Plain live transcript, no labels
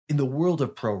In the world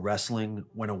of pro wrestling,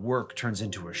 when a work turns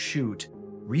into a shoot,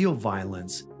 real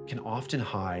violence can often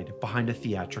hide behind a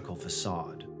theatrical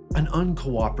facade. An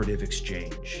uncooperative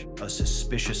exchange, a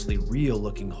suspiciously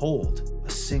real-looking hold, a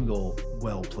single,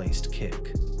 well-placed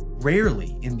kick.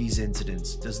 Rarely in these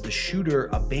incidents does the shooter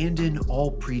abandon all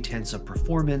pretense of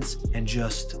performance and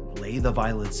just lay the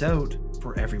violence out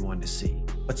for everyone to see.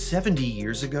 But 70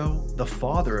 years ago, the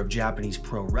father of Japanese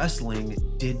pro wrestling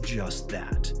did just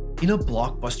that. In a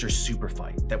blockbuster super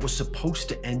fight that was supposed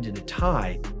to end in a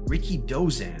tie,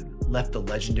 Rikidozan left the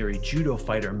legendary judo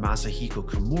fighter Masahiko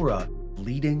Kimura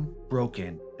bleeding,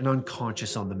 broken, and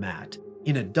unconscious on the mat,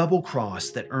 in a double cross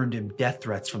that earned him death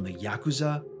threats from the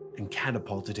Yakuza and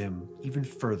catapulted him even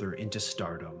further into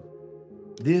stardom.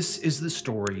 This is the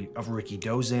story of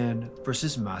Rikidozan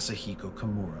versus Masahiko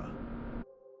Kimura.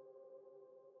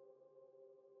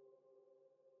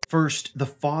 First, the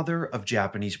father of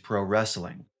Japanese pro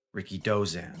wrestling,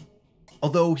 Rikidozan.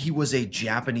 Although he was a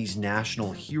Japanese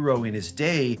national hero in his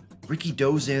day,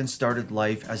 Rikidozan started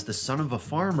life as the son of a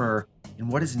farmer in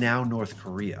what is now North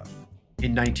Korea.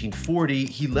 In 1940,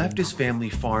 he left his family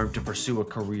farm to pursue a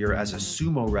career as a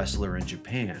sumo wrestler in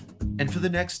Japan, and for the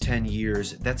next 10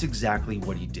 years, that's exactly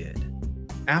what he did.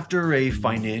 After a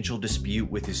financial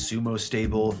dispute with his sumo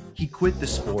stable, he quit the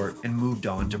sport and moved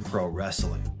on to pro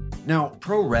wrestling. Now,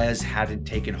 pro res hadn't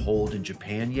taken hold in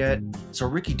Japan yet, so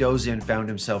Rikidozan found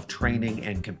himself training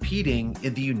and competing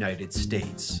in the United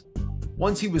States.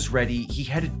 Once he was ready, he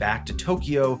headed back to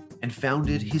Tokyo and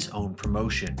founded his own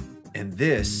promotion. And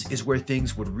this is where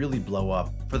things would really blow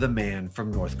up for the man from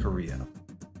North Korea.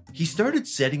 He started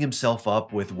setting himself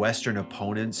up with Western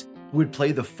opponents who would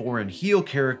play the foreign heel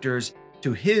characters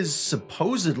to his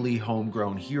supposedly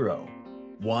homegrown hero.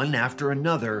 One after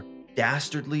another,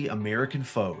 dastardly American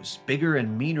foes, bigger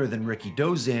and meaner than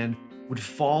Rikidozan, would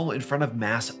fall in front of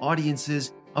mass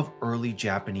audiences of early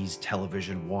Japanese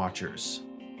television watchers.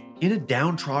 In a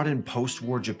downtrodden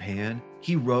post-war Japan,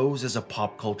 he rose as a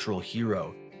pop cultural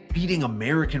hero, beating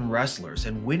American wrestlers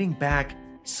and winning back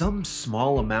some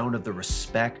small amount of the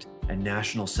respect and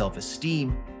national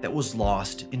self-esteem that was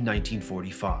lost in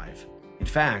 1945. In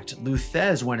fact, Lou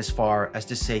Thesz went as far as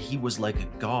to say he was like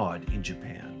a god in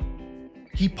Japan.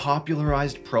 He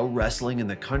popularized pro wrestling in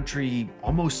the country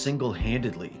almost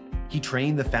single-handedly. He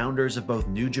trained the founders of both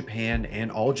New Japan and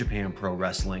All Japan Pro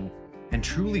Wrestling, and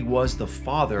truly was the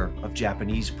father of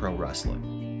Japanese pro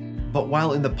wrestling. But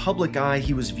while in the public eye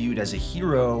he was viewed as a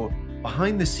hero,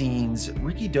 behind the scenes,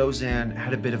 Rikidozan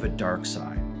had a bit of a dark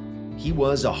side. He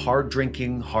was a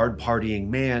hard-drinking, hard-partying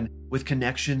man with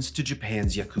connections to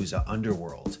Japan's Yakuza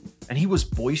underworld, and he was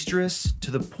boisterous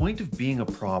to the point of being a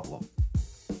problem.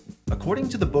 According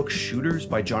to the book Shooters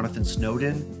by Jonathan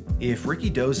Snowden, if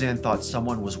Rikidozan thought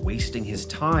someone was wasting his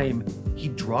time,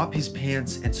 he'd drop his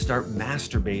pants and start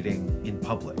masturbating in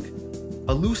public.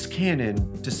 A loose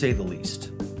cannon, to say the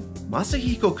least.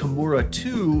 Masahiko Kimura,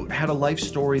 too, had a life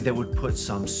story that would put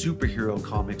some superhero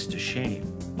comics to shame.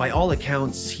 By all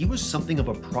accounts, he was something of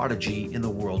a prodigy in the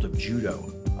world of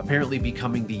judo, apparently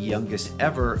becoming the youngest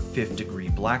ever 5th degree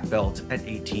black belt at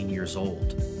 18 years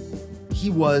old. He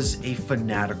was a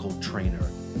fanatical trainer,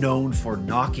 known for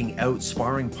knocking out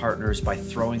sparring partners by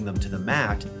throwing them to the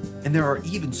mat, and there are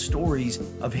even stories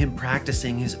of him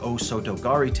practicing his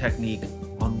Osotogari technique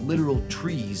on literal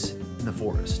trees in the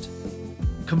forest.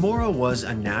 Kimura was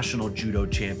a national judo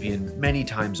champion many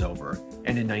times over,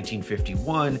 and in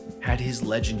 1951 had his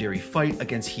legendary fight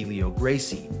against Helio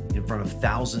Gracie in front of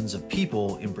thousands of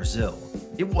people in Brazil.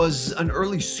 It was an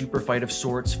early super fight of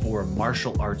sorts for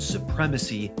martial arts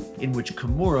supremacy, in which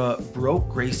Kimura broke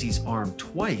Gracie's arm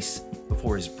twice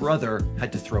before his brother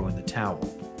had to throw in the towel.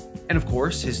 And of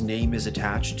course, his name is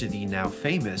attached to the now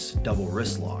famous double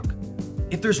wrist lock.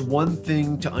 If there's one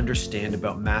thing to understand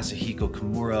about Masahiko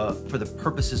Kimura for the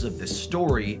purposes of this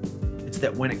story, it's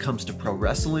that when it comes to pro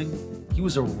wrestling, he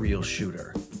was a real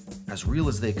shooter. As real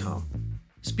as they come.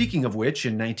 Speaking of which,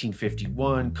 in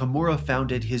 1951, Kimura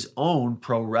founded his own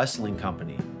pro wrestling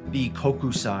company, the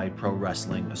Kokusai Pro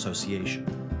Wrestling Association.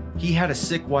 He had a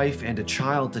sick wife and a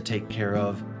child to take care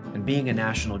of, and being a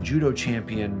national judo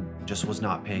champion just was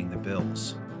not paying the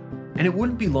bills. And it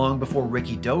wouldn't be long before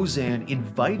Rikidozan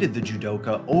invited the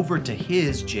judoka over to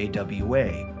his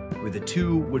JWA, where the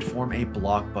two would form a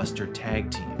blockbuster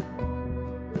tag team.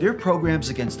 Their programs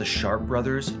against the Sharp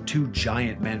brothers, two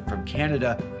giant men from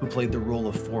Canada who played the role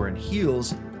of foreign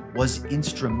heels, was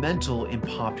instrumental in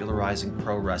popularizing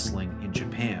pro wrestling in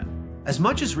Japan. As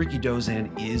much as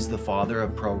Rikidozan is the father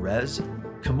of pro res,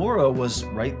 Kimura was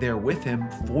right there with him,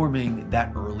 forming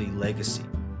that early legacy.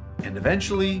 And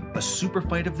eventually, a super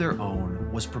fight of their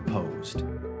own was proposed.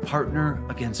 partner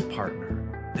against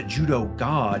partner, the judo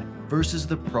god versus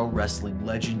the pro wrestling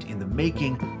legend in the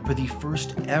making for the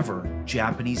first ever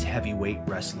Japanese heavyweight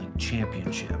wrestling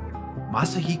championship,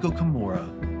 Masahiko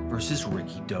Kimura versus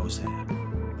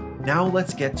Rikidozan. Now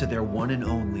let's get to their one and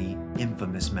only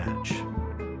infamous match.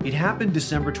 It happened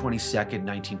December 22nd,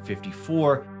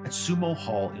 1954 at Sumo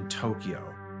Hall in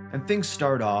Tokyo, and things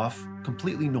start off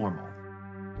completely normal.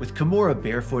 With Kimura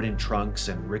barefoot in trunks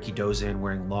and Rikidozan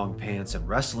wearing long pants and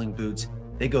wrestling boots,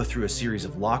 they go through a series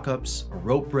of lockups, a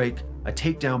rope break, a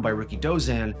takedown by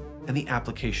Rikidozan, and the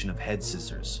application of head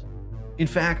scissors. In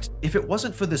fact, if it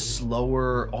wasn't for the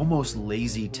slower, almost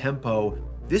lazy tempo,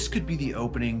 this could be the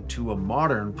opening to a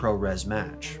modern pro-res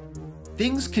match.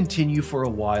 Things continue for a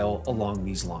while along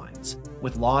these lines,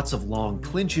 with lots of long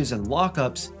clinches and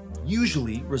lockups,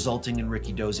 usually resulting in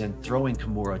Rikidozan throwing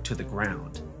Kimura to the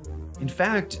ground. In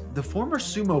fact, the former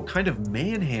sumo kind of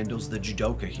manhandles the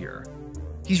judoka here.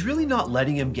 He's really not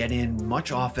letting him get in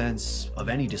much offense of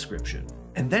any description.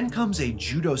 And then comes a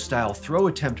judo-style throw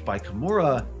attempt by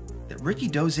Kimura that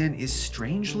Rikidozan is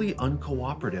strangely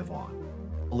uncooperative on.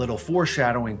 A little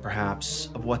foreshadowing, perhaps,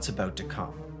 of what's about to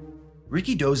come.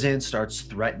 Rikidozan starts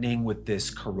threatening with this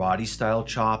karate-style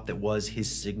chop that was his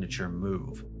signature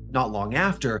move. Not long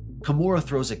after, Kimura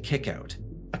throws a kick out.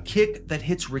 A kick that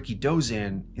hits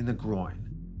Rikidozan in the groin.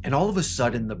 And all of a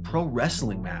sudden, the pro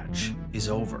wrestling match is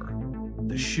over.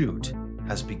 The shoot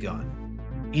has begun.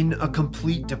 In a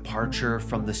complete departure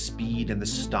from the speed and the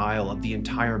style of the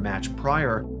entire match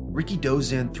prior,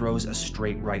 Rikidozan throws a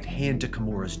straight right hand to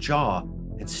Kimura's jaw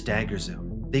and staggers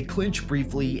him. They clinch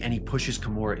briefly and he pushes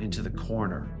Kimura into the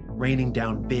corner, raining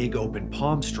down big open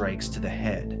palm strikes to the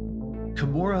head.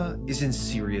 Kimura is in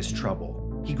serious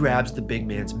trouble. He grabs the big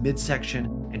man's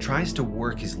midsection and tries to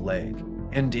work his leg.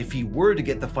 And if he were to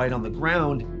get the fight on the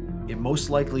ground, it most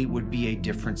likely would be a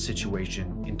different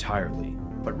situation entirely.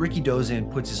 But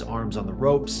Rikidozan puts his arms on the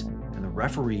ropes and the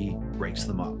referee breaks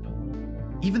them up.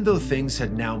 Even though things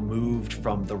had now moved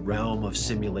from the realm of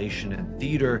simulation and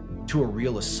theater to a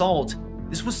real assault,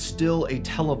 this was still a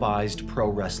televised pro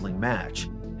wrestling match,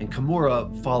 and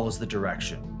Kimura follows the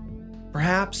direction.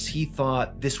 Perhaps he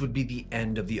thought this would be the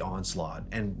end of the onslaught,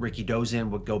 and Rikidozan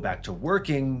would go back to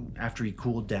working after he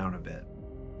cooled down a bit.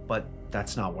 But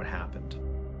that's not what happened.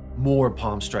 More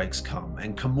palm strikes come,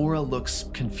 and Kimura looks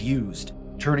confused,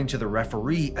 turning to the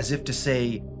referee as if to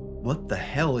say, "What the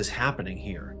hell is happening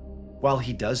here?" While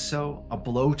he does so, a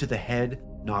blow to the head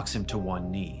knocks him to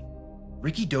one knee.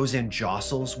 Rikidozan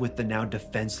jostles with the now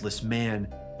defenseless man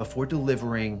before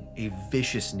delivering a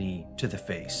vicious knee to the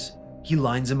face. He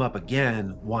lines him up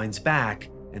again, winds back,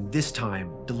 and this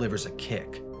time delivers a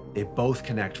kick. They both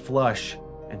connect flush,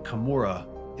 and Kimura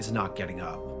is not getting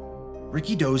up.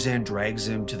 Rikidozan drags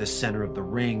him to the center of the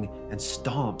ring and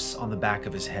stomps on the back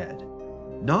of his head.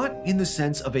 Not in the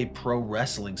sense of a pro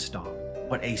wrestling stomp,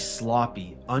 but a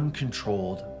sloppy,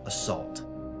 uncontrolled assault.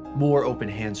 More open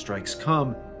hand strikes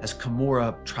come as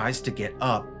Kimura tries to get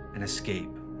up and escape.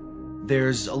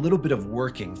 There's a little bit of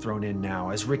working thrown in now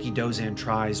as Rikidozan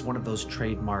tries one of those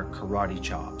trademark karate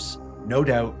chops. No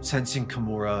doubt, sensing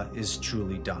Kimura is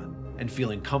truly done, and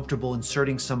feeling comfortable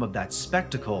inserting some of that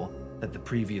spectacle that the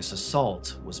previous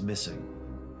assault was missing.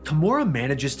 Kimura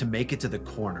manages to make it to the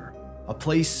corner, a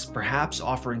place perhaps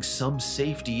offering some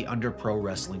safety under pro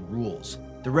wrestling rules.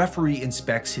 The referee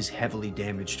inspects his heavily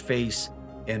damaged face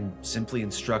and simply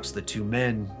instructs the two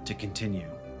men to continue.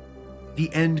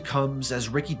 The end comes as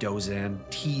Rikidozan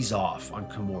tees off on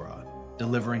Kimura,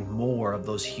 delivering more of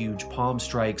those huge palm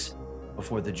strikes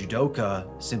before the judoka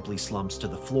simply slumps to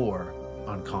the floor,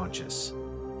 unconscious.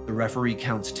 The referee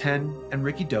counts 10 and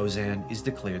Rikidozan is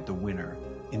declared the winner.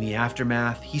 In the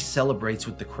aftermath, he celebrates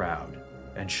with the crowd,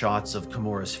 and shots of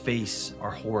Kimura's face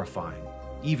are horrifying,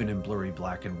 even in blurry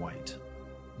black and white.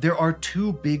 There are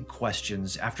two big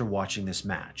questions after watching this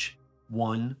match.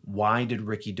 One, why did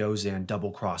Rikidozan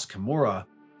double-cross Kimura?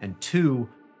 And two,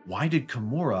 why did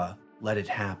Kimura let it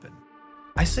happen?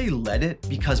 I say let it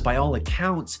because by all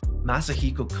accounts,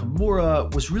 Masahiko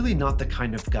Kimura was really not the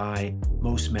kind of guy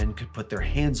most men could put their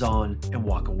hands on and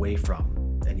walk away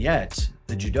from. And yet,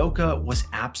 the judoka was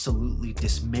absolutely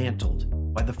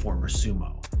dismantled by the former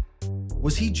sumo.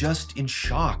 Was he just in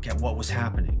shock at what was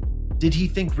happening? Did he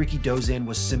think Rikidozan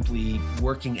was simply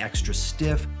working extra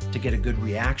stiff to get a good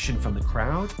reaction from the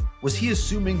crowd? Was he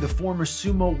assuming the former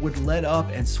sumo would let up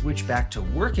and switch back to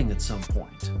working at some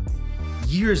point?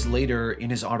 Years later,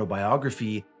 in his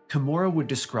autobiography, Kimura would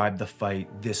describe the fight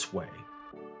this way.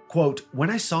 Quote, "When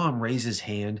I saw him raise his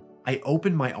hand, I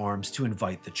opened my arms to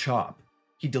invite the chop.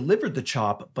 He delivered the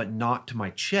chop, but not to my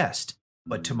chest,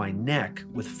 but to my neck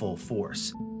with full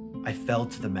force. I fell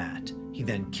to the mat. He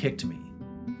then kicked me.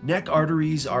 Neck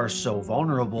arteries are so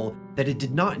vulnerable that it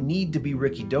did not need to be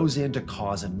Rikidozan to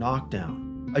cause a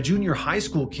knockdown. A junior high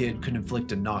school kid could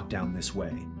inflict a knockdown this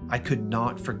way. I could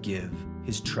not forgive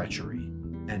his treachery."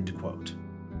 End quote.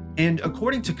 And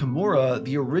according to Kimura,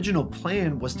 the original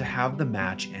plan was to have the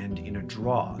match end in a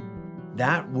draw.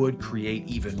 That would create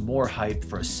even more hype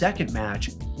for a second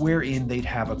match wherein they'd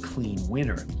have a clean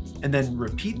winner, and then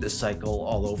repeat the cycle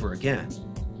all over again.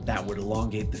 That would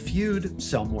elongate the feud,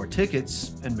 sell more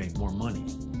tickets, and make more money.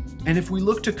 And if we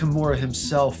look to Kimura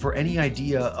himself for any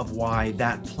idea of why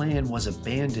that plan was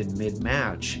abandoned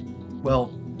mid-match,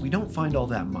 well, we don't find all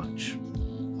that much.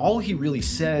 All he really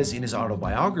says in his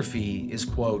autobiography is,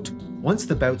 quote, "Once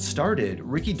the bout started,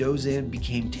 Rikidozan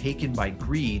became taken by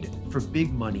greed for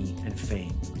big money and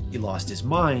fame. He lost his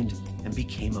mind and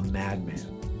became a madman."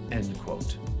 End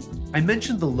quote. I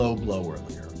mentioned the low blow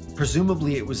earlier.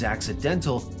 Presumably it was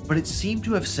accidental, but it seemed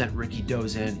to have sent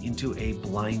Rikidozan into a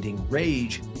blinding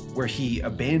rage where he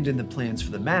abandoned the plans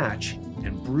for the match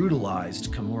and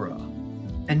brutalized Kimura.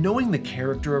 And knowing the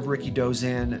character of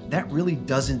Rikidozan, that really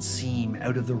doesn't seem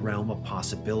out of the realm of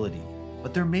possibility,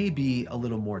 but there may be a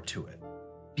little more to it.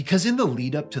 Because in the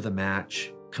lead up to the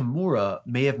match, Kimura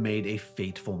may have made a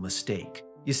fateful mistake.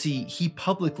 You see, he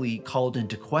publicly called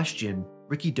into question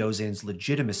Rikidozan's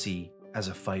legitimacy as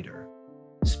a fighter.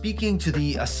 Speaking to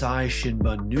the Asahi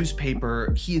Shimbun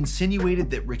newspaper, he insinuated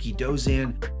that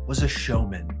Rikidozan was a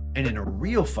showman, and in a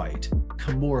real fight,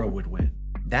 Kimura would win.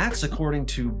 That's according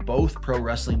to both pro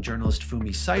wrestling journalist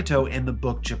Fumi Saito and the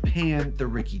book Japan, The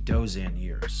Rikidozan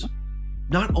Years.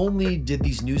 Not only did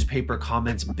these newspaper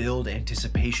comments build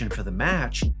anticipation for the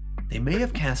match, they may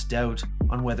have cast doubt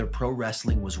on whether pro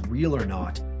wrestling was real or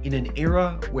not in an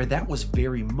era where that was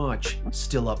very much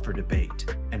still up for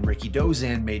debate, and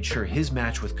Rikidozan made sure his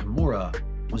match with Kimura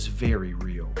was very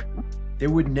real. There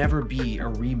would never be a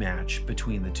rematch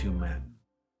between the two men.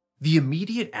 The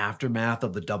immediate aftermath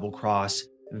of the double cross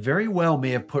very well may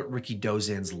have put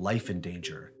Rikidozan's life in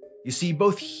danger. You see,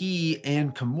 both he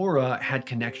and Kimura had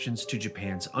connections to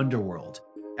Japan's underworld,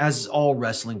 as all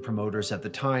wrestling promoters at the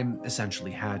time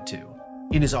essentially had to.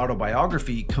 In his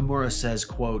autobiography, Kimura says,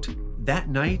 quote, "That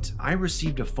night, I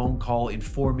received a phone call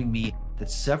informing me that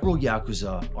several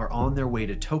Yakuza are on their way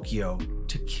to Tokyo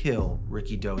to kill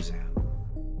Rikidozan."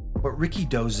 But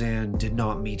Rikidozan did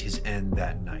not meet his end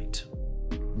that night.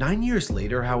 9 years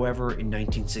later, however, in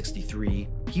 1963,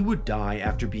 he would die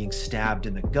after being stabbed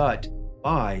in the gut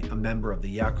by a member of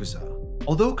the Yakuza.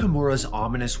 Although Kimura's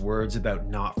ominous words about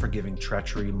not forgiving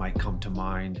treachery might come to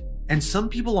mind, and some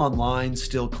people online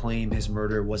still claim his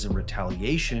murder was in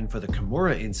retaliation for the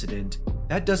Kimura incident,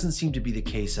 that doesn't seem to be the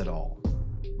case at all.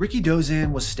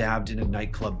 Rikidozan was stabbed in a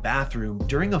nightclub bathroom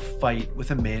during a fight with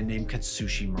a man named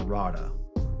Katsushi Murata.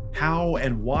 How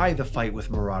and why the fight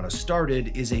with Murata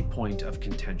started is a point of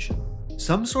contention.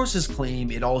 Some sources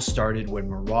claim it all started when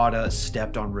Murata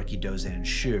stepped on Rikidozan's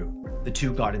shoe. The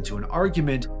two got into an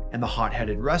argument and the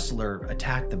hot-headed wrestler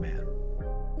attacked the man.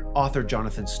 Author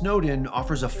Jonathan Snowden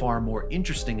offers a far more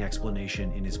interesting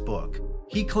explanation in his book.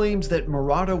 He claims that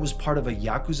Murata was part of a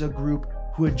Yakuza group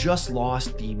who had just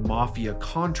lost the mafia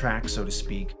contract, so to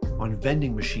speak, on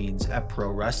vending machines at pro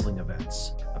wrestling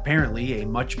events. Apparently, a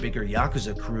much bigger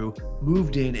Yakuza crew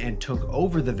moved in and took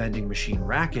over the vending machine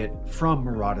racket from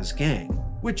Murata's gang,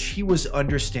 which he was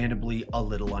understandably a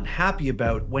little unhappy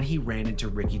about when he ran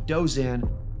into Rikidozan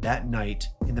that night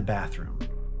in the bathroom.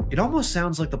 It almost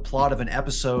sounds like the plot of an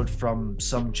episode from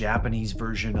some Japanese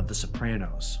version of The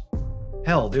Sopranos.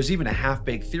 Hell, there's even a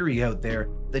half-baked theory out there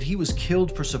that he was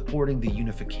killed for supporting the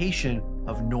unification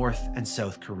of North and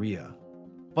South Korea.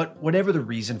 But whatever the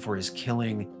reason for his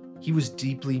killing, he was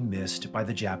deeply missed by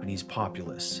the Japanese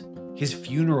populace. His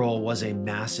funeral was a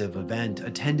massive event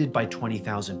attended by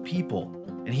 20,000 people,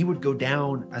 and he would go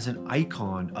down as an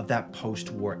icon of that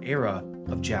post-war era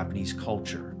of Japanese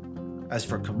culture. As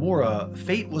for Kimura,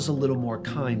 fate was a little more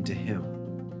kind to him.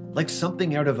 Like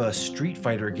something out of a Street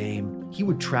Fighter game, he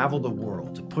would travel the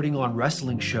world, putting on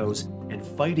wrestling shows and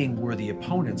fighting worthy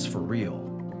opponents for real.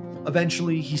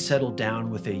 Eventually, he settled down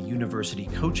with a university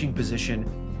coaching position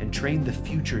and trained the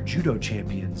future judo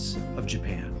champions of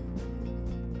Japan.